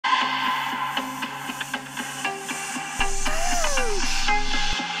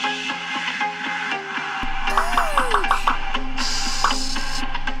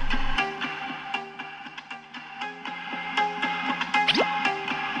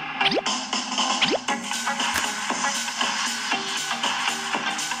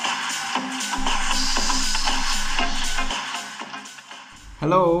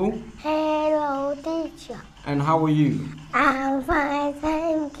Hello. Hello, teacher. And how are you? I'm fine,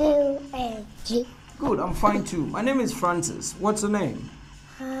 thank you. And you? Good, I'm fine too. My name is Francis. What's your name?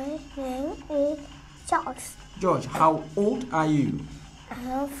 My name is Georg. George, how old are you?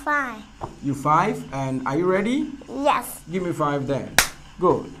 I'm fine. You 5, and are you ready? Yes. Give me 5 then.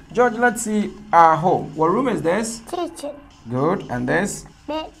 Good. George, let's see our home. What room is this? Kitchen. Good. And this?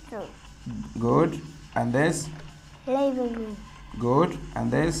 Bedroom. Good. And this? Living room. Good.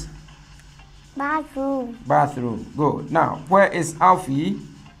 And this? Bathroom. Bathroom. Good. Now, where is Alfie?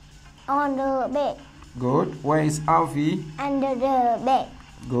 On the bed. Good. Where is Alfie? Under the bed.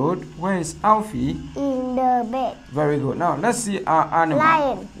 Good. Where is Alfie? In the bed. Very good. Now, let's see our animal.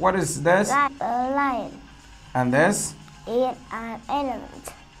 Lion. What is this? Like a lion. And this? It's an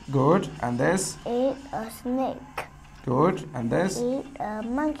elephant. Good. And this? It's a snake. Good. And this? It's a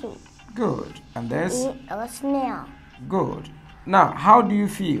monkey. Good. And this? It's a snail. Good. Now, how do you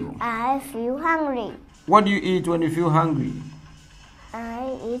feel? I feel hungry. What do you eat when you feel hungry?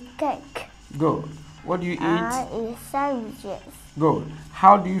 I eat cake. Good. What do you eat? I eat sandwiches. Good.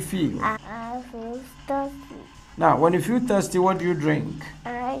 How do you feel? I feel thirsty. Now, when you feel thirsty, what do you drink?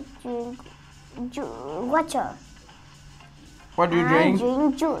 I drink water. What do you I drink?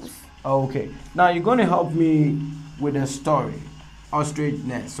 drink juice. Okay. Now, you're going to help me with a story. Ostrich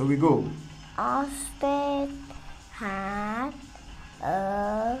nest. So we go. Ostrich had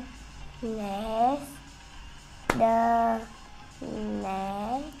a nest. The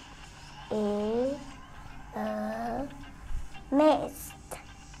nest is a nest.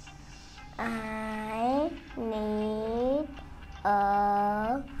 I need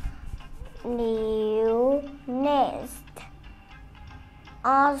a new nest.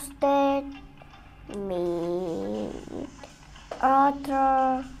 Ostrich meet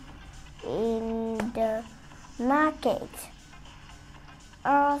otter in the market.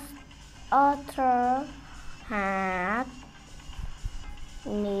 Otter had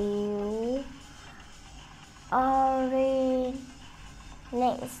new orange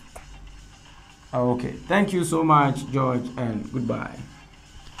nest. Okay. Thank you so much, George, and goodbye.